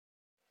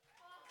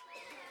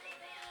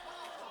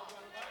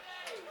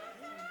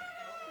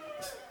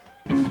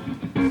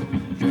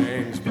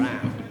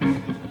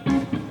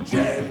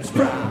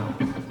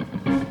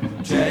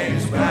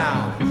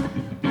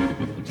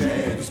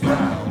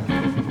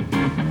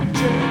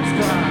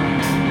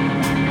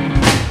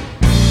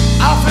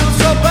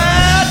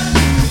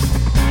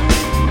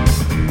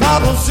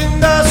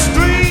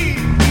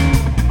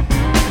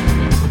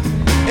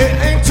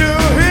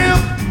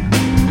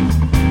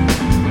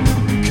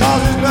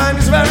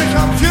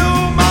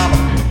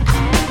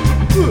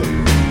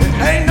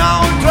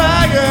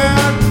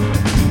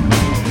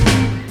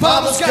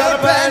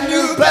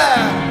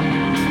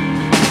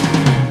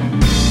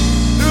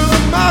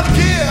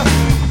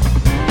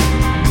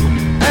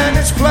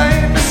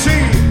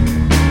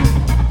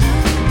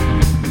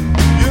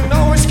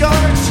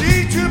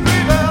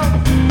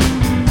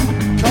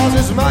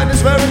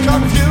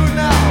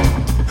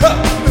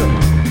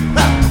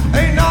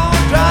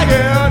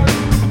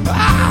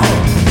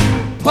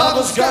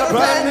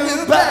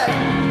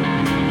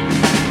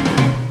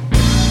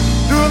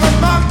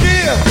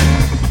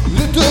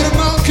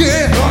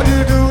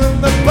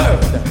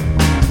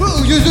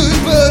you do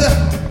it better.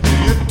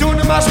 You doing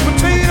the mashed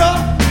potato?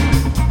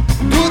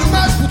 Do the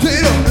mashed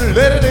potato.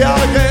 Let it the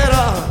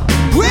alligator.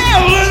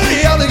 Well, let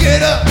the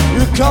alligator.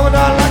 You're coming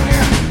out like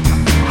a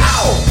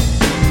ow!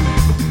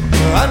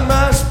 And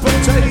mashed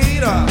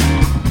potato.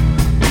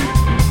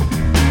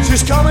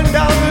 She's coming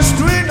down the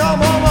street now,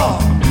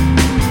 mama.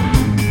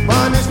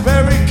 Mine is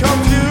very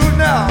confused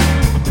now.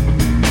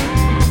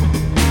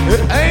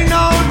 It ain't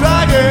no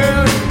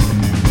dragon.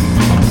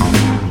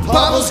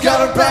 Papa's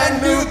got a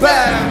brand new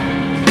bag.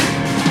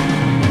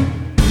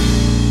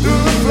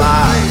 Through the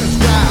flies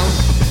round.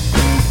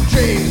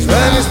 James And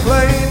Brown. he's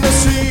playing the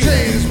scene.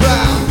 James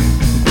Brown.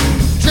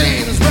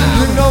 James Brown.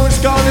 You know it's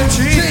gonna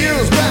cheat you.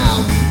 James Brown.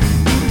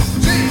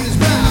 James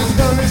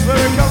Brown. It's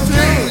very confused.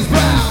 James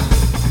Brown.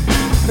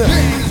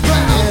 James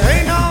Brown. It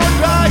ain't no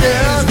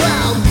dragon. James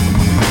Brown.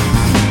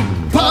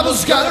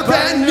 Papa's got a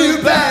brand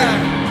new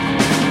bag.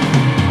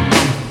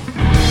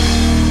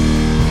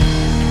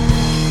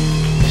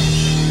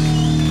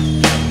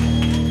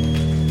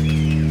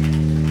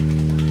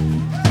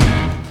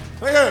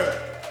 Thank you.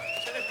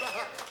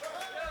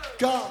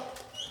 God.